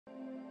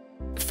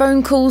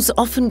Phone calls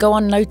often go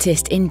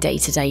unnoticed in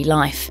day-to-day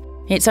life.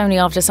 It's only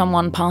after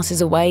someone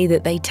passes away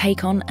that they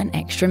take on an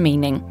extra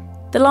meaning.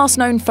 The last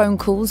known phone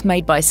calls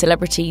made by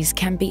celebrities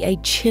can be a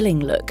chilling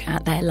look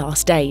at their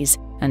last days,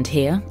 and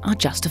here are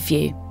just a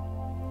few.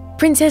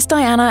 Princess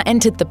Diana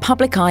entered the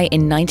public eye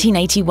in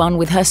 1981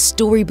 with her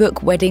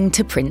storybook wedding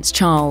to Prince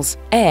Charles,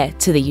 heir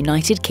to the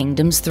United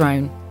Kingdom's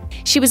throne.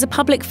 She was a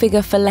public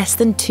figure for less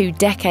than 2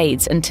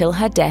 decades until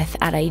her death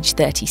at age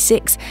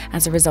 36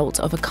 as a result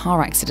of a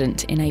car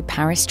accident in a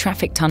Paris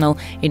traffic tunnel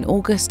in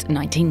August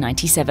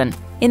 1997.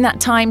 In that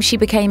time, she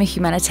became a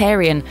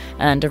humanitarian,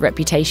 earned a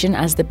reputation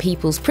as the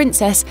People's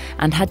Princess,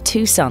 and had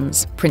 2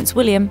 sons, Prince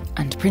William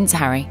and Prince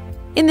Harry.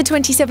 In the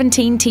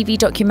 2017 TV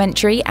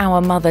documentary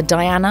Our Mother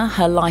Diana,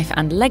 Her Life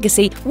and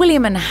Legacy,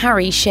 William and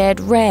Harry shared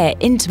rare,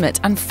 intimate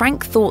and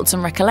frank thoughts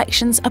and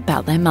recollections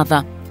about their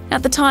mother.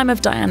 At the time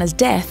of Diana's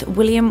death,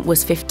 William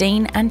was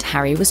 15 and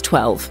Harry was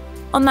 12.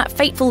 On that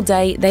fateful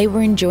day, they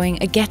were enjoying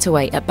a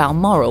getaway at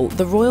Balmoral,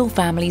 the royal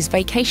family's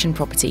vacation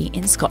property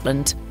in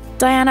Scotland.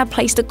 Diana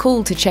placed a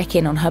call to check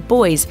in on her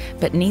boys,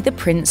 but neither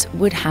prince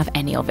would have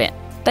any of it.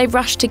 They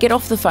rushed to get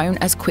off the phone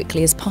as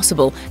quickly as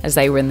possible, as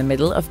they were in the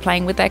middle of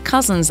playing with their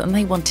cousins and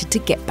they wanted to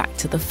get back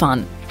to the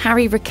fun.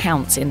 Harry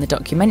recounts in the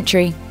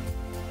documentary.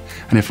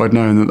 And if I'd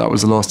known that that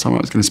was the last time I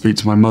was going to speak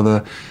to my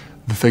mother,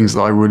 the things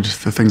I would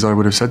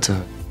have said to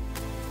her.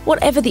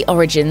 Whatever the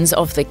origins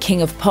of the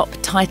King of Pop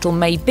title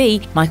may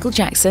be, Michael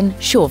Jackson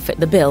sure fit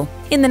the bill.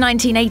 In the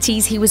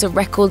 1980s, he was a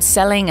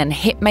record-selling and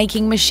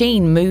hit-making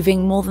machine,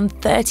 moving more than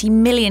 30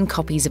 million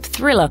copies of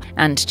Thriller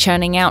and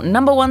churning out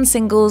 #1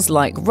 singles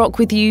like Rock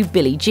With You,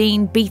 Billie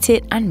Jean, Beat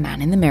It and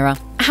Man in the Mirror.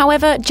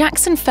 However,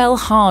 Jackson fell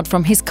hard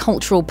from his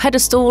cultural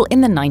pedestal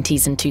in the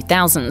 90s and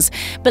 2000s,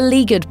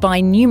 beleaguered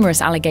by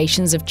numerous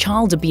allegations of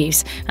child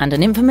abuse and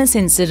an infamous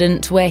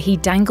incident where he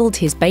dangled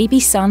his baby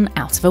son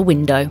out of a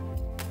window.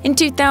 In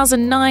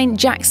 2009,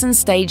 Jackson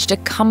staged a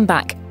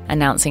comeback,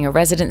 announcing a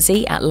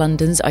residency at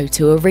London's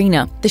O2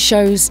 Arena. The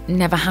shows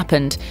never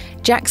happened.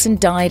 Jackson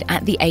died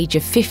at the age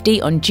of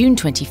 50 on June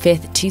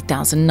 25,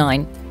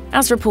 2009.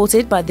 As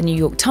reported by the New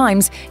York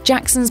Times,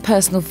 Jackson's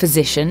personal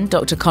physician,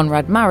 Dr.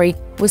 Conrad Murray,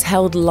 was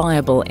held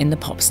liable in the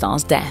pop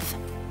star's death.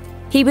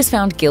 He was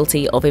found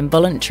guilty of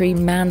involuntary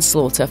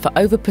manslaughter for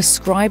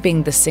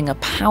overprescribing the singer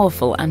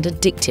powerful and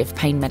addictive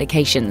pain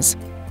medications.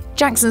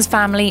 Jackson's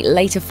family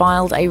later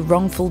filed a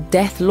wrongful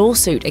death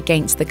lawsuit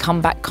against the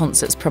comeback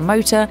concert's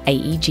promoter,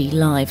 AEG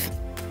Live.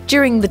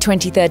 During the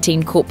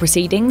 2013 court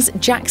proceedings,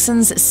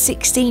 Jackson's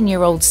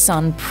 16-year-old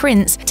son,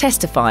 Prince,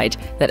 testified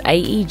that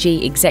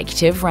AEG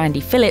executive Randy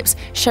Phillips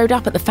showed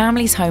up at the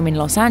family's home in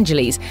Los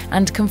Angeles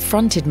and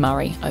confronted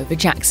Murray over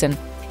Jackson.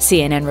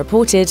 CNN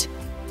reported,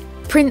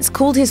 Prince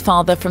called his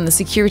father from the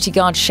security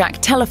guard shack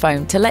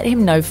telephone to let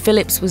him know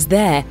Phillips was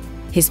there.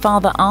 His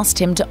father asked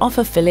him to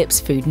offer Phillips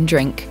food and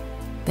drink.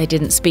 They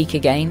didn't speak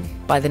again.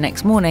 By the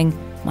next morning,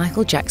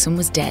 Michael Jackson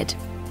was dead.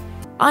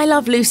 I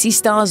Love Lucy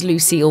stars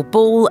Lucille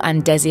Ball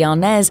and Desi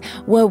Arnez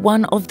were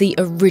one of the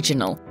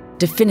original,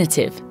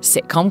 definitive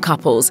sitcom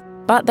couples,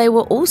 but they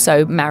were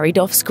also married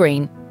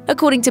off-screen.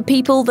 According to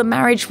People, the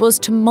marriage was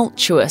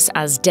tumultuous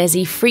as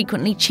Desi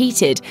frequently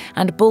cheated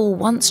and Ball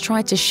once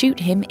tried to shoot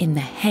him in the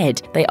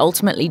head. They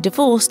ultimately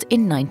divorced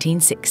in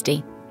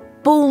 1960.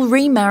 Ball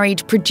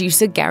remarried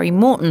producer Gary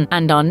Morton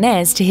and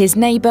Arnez to his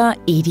neighbour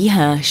Edie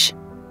Hirsch.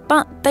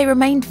 But they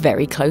remained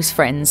very close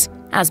friends.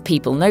 As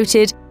People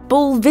noted,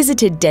 Ball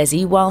visited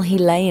Desi while he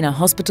lay in a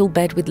hospital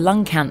bed with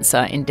lung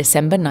cancer in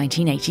December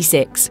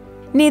 1986.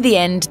 Near the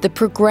end, the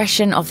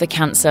progression of the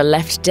cancer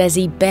left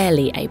Desi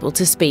barely able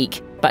to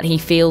speak, but he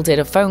fielded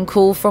a phone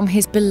call from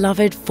his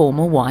beloved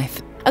former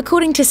wife.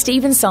 According to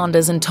Stephen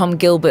Sanders and Tom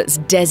Gilbert's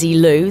Desi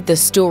Lou, the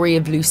story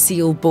of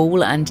Lucille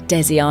Ball and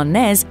Desi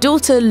Arnez,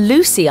 daughter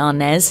Lucy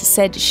Arnez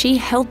said she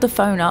held the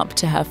phone up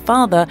to her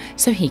father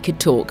so he could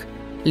talk.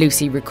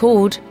 Lucy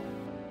recalled,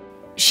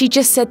 "She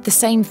just said the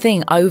same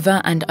thing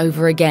over and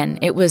over again.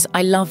 It was,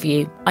 I love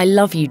you,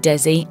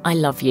 Desi, I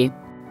love you."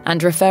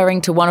 And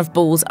referring to one of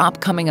Ball's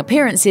upcoming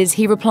appearances,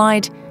 he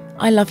replied,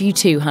 "I love you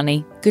too,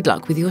 honey. Good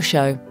luck with your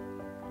show."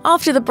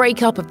 After the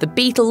breakup of the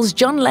Beatles,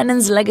 John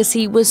Lennon's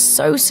legacy was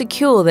so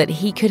secure that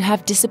he could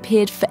have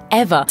disappeared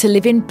forever to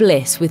live in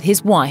bliss with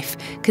his wife,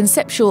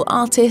 conceptual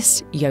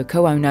artist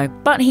Yoko Ono.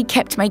 But he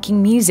kept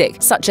making music,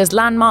 such as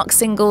landmark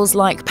singles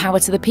like Power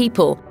to the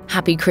People,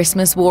 Happy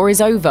Christmas, War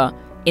is Over,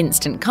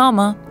 Instant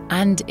Karma,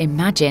 and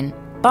Imagine.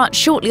 But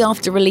shortly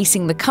after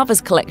releasing the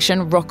covers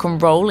collection Rock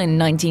and Roll in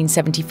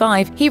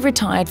 1975, he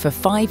retired for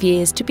 5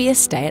 years to be a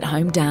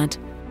stay-at-home dad.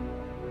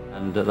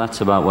 And that's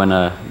about when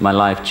my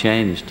life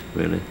changed,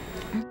 really.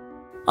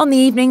 On the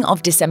evening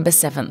of December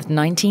 7th,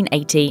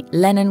 1980,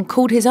 Lennon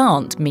called his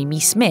aunt, Mimi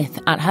Smith,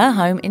 at her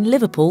home in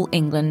Liverpool,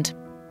 England.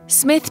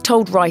 Smith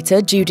told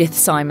writer Judith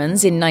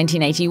Simons in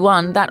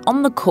 1981 that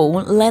on the call,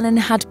 Lennon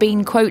had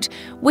been, quote,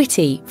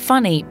 witty,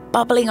 funny,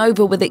 bubbling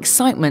over with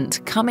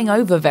excitement, coming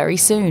over very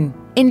soon,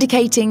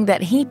 indicating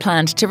that he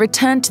planned to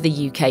return to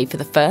the UK for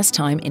the first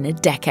time in a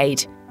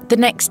decade. The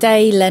next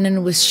day,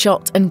 Lennon was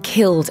shot and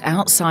killed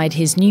outside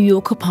his New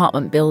York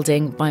apartment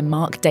building by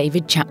Mark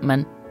David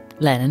Chapman.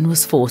 Lennon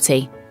was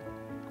 40.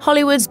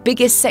 Hollywood's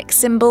biggest sex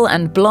symbol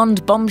and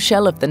blonde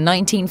bombshell of the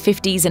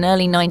 1950s and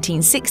early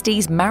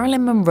 1960s,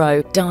 Marilyn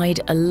Monroe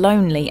died a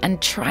lonely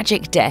and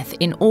tragic death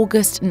in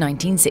August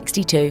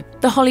 1962.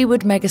 The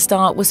Hollywood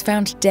megastar was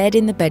found dead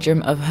in the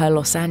bedroom of her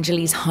Los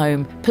Angeles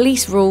home.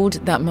 Police ruled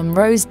that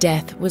Monroe's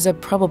death was a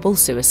probable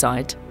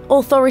suicide.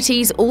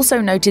 Authorities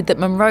also noted that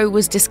Monroe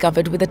was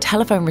discovered with a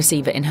telephone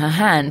receiver in her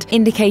hand,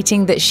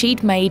 indicating that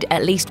she'd made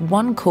at least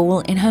one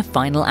call in her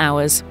final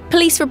hours.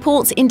 Police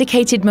reports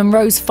indicated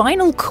Monroe's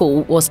final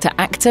call was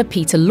to actor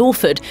Peter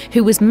Lawford,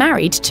 who was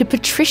married to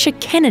Patricia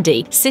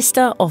Kennedy,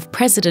 sister of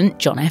President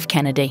John F.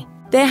 Kennedy.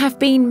 There have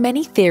been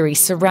many theories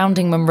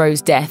surrounding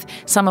Monroe's death,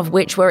 some of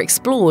which were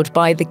explored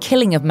by the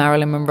Killing of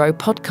Marilyn Monroe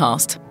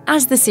podcast.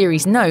 As the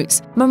series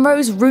notes,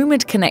 Monroe's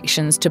rumoured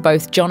connections to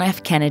both John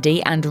F.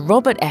 Kennedy and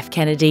Robert F.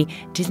 Kennedy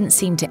didn't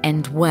seem to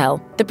end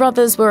well. The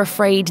brothers were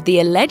afraid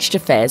the alleged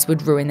affairs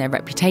would ruin their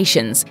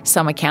reputations.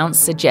 Some accounts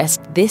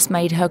suggest this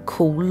made her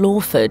call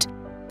Lawford.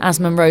 As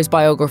Monroe's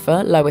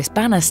biographer, Lois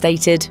Banner,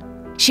 stated,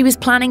 she was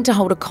planning to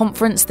hold a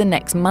conference the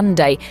next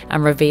Monday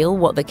and reveal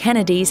what the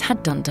Kennedys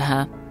had done to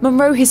her.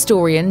 Monroe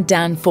historian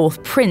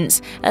Danforth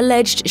Prince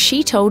alleged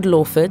she told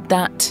Lawford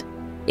that,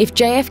 if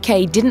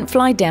JFK didn't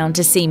fly down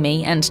to see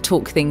me and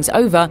talk things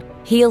over,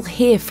 he'll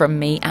hear from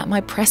me at my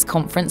press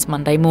conference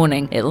Monday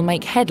morning. It'll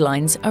make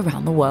headlines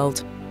around the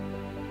world.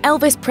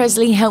 Elvis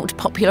Presley helped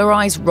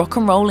popularize rock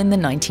and roll in the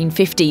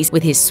 1950s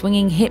with his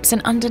swinging hips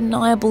and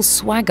undeniable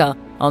swagger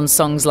on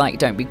songs like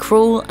Don't Be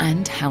Cruel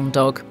and Hound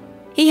Dog.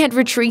 He had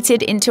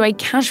retreated into a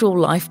casual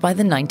life by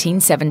the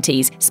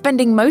 1970s,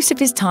 spending most of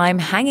his time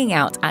hanging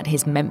out at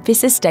his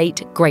Memphis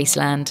estate,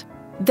 Graceland.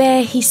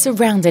 There, he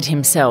surrounded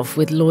himself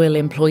with loyal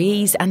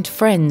employees and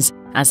friends,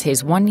 as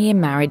his one-year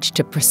marriage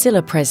to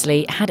Priscilla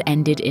Presley had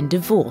ended in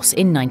divorce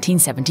in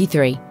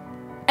 1973.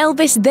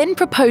 Elvis then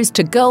proposed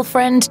to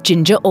girlfriend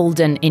Ginger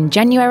Alden in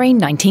January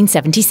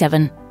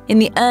 1977. In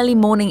the early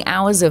morning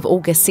hours of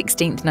August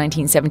 16,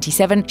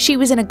 1977, she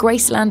was in a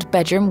Graceland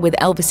bedroom with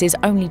Elvis's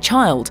only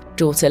child,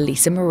 daughter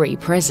Lisa Marie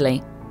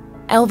Presley.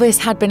 Elvis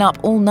had been up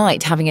all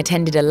night having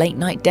attended a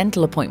late-night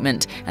dental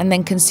appointment and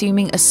then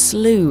consuming a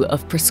slew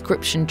of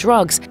prescription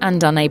drugs,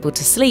 and unable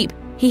to sleep,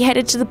 he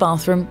headed to the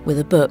bathroom with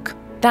a book.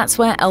 That's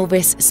where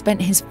Elvis spent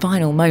his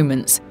final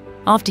moments.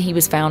 After he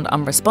was found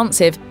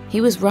unresponsive, he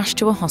was rushed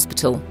to a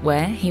hospital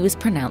where he was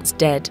pronounced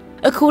dead.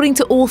 According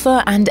to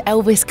author and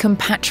Elvis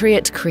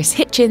compatriot Chris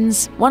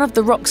Hitchens, one of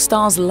the rock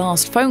star's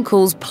last phone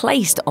calls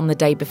placed on the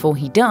day before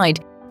he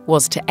died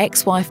was to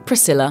ex-wife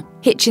Priscilla.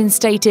 Hitchens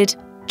stated,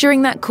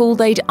 during that call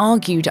they'd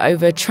argued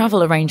over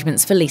travel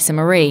arrangements for Lisa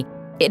Marie.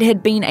 It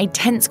had been a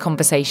tense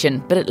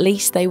conversation, but at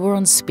least they were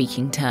on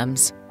speaking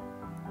terms.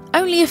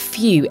 Only a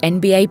few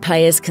NBA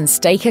players can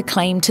stake a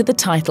claim to the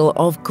title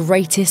of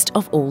greatest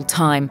of all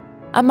time.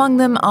 Among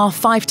them are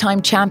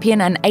 5-time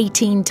champion and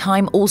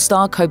 18-time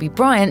All-Star Kobe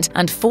Bryant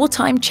and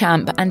 4-time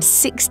champ and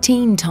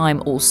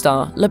 16-time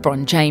All-Star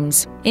LeBron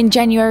James. In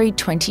January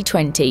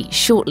 2020,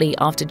 shortly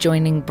after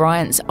joining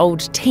Bryant's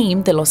old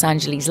team, the Los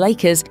Angeles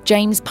Lakers,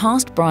 James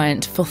passed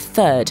Bryant for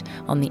third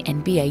on the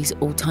NBA's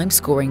all-time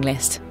scoring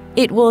list.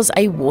 It was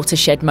a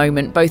watershed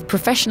moment, both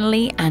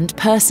professionally and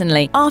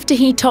personally. After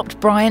he topped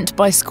Bryant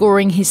by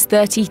scoring his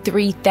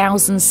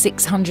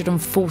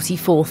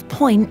 33,644th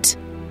point,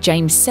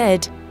 James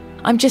said,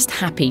 I'm just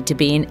happy to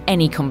be in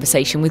any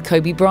conversation with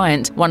Kobe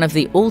Bryant, one of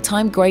the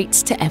all-time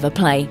greats to ever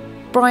play.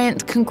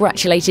 Bryant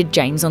congratulated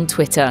James on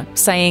Twitter,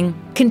 saying,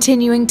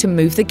 continuing to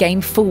move the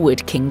game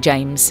forward, King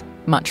James.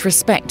 Much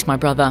respect, my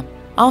brother.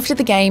 After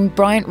the game,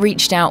 Bryant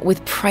reached out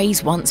with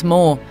praise once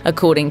more.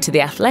 According to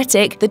The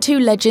Athletic, the two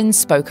legends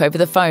spoke over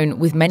the phone,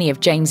 with many of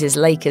James's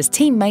Lakers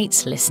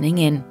teammates listening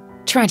in.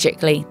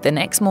 Tragically, the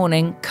next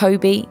morning,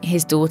 Kobe,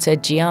 his daughter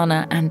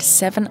Gianna, and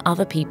 7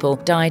 other people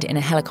died in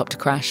a helicopter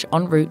crash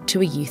en route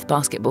to a youth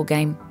basketball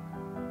game.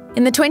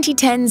 In the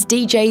 2010s,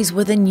 DJs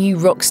were the new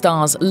rock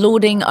stars,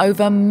 lording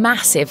over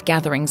massive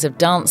gatherings of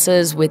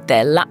dancers with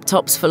their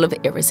laptops full of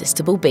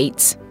irresistible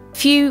beats.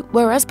 Few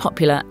were as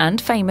popular and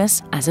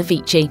famous as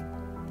Avicii.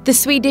 The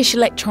Swedish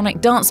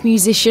electronic dance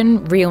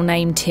musician, real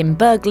name Tim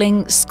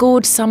Bergling,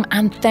 scored some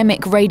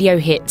anthemic radio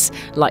hits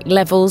like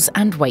Levels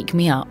and Wake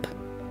Me Up.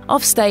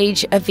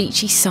 Offstage,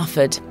 Avicii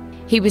suffered.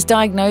 He was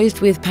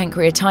diagnosed with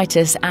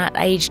pancreatitis at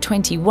age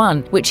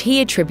 21, which he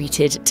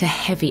attributed to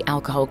heavy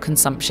alcohol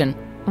consumption.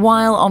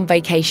 While on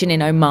vacation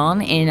in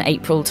Oman in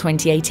April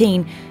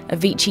 2018,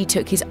 Avicii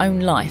took his own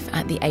life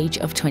at the age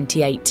of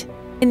 28.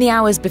 In the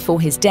hours before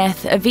his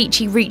death,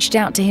 Avicii reached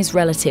out to his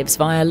relatives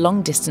via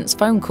long-distance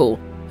phone call.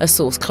 A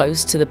source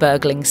close to the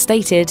Berglings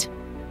stated,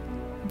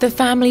 the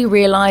family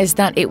realised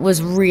that it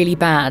was really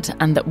bad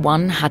and that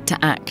one had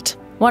to act.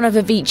 One of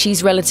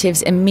Avicii's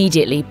relatives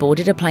immediately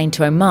boarded a plane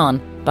to Oman,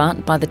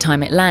 but by the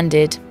time it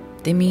landed,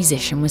 the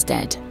musician was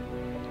dead.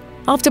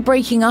 After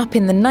breaking up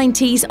in the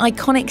 90s,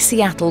 iconic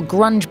Seattle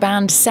grunge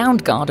band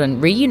Soundgarden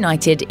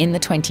reunited in the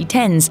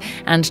 2010s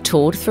and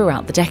toured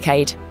throughout the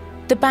decade.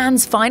 The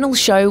band's final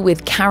show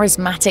with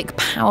charismatic,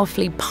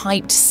 powerfully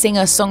piped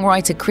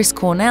singer-songwriter Chris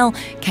Cornell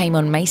came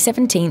on May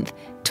 17th,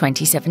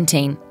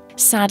 2017.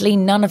 Sadly,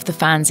 none of the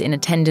fans in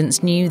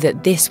attendance knew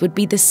that this would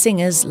be the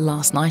singer's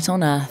last night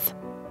on Earth.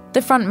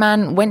 The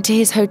frontman went to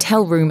his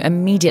hotel room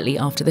immediately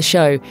after the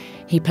show.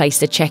 He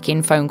placed a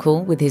check-in phone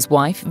call with his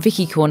wife,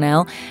 Vicki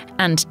Cornell,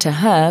 and to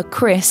her,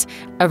 Chris,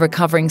 a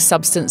recovering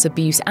substance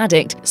abuse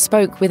addict,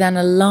 spoke with an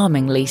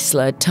alarmingly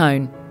slurred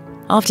tone.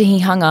 After he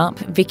hung up,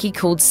 Vicki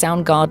called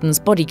Soundgarden's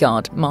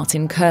bodyguard,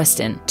 Martin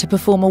Kirsten, to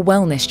perform a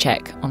wellness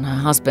check on her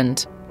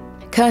husband.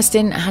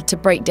 Kirsten had to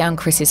break down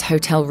Chris's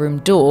hotel room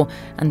door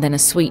and then a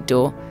suite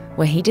door,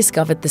 where he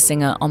discovered the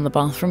singer on the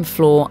bathroom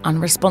floor,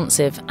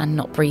 unresponsive and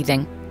not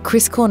breathing.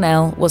 Chris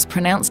Cornell was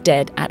pronounced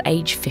dead at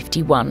age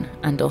 51,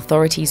 and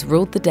authorities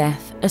ruled the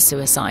death a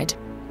suicide.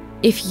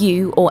 If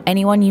you or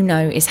anyone you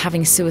know is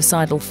having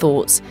suicidal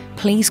thoughts,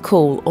 please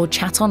call or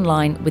chat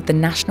online with the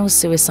National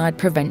Suicide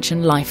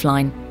Prevention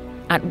Lifeline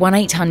at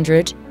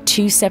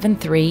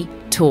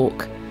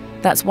 1-800-273-TALK.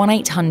 That's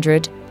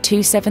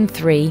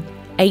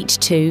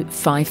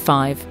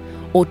 1-800-273-8255,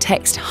 or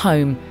text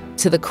HOME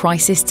to the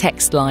crisis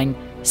text line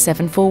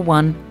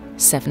 741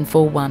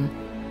 741.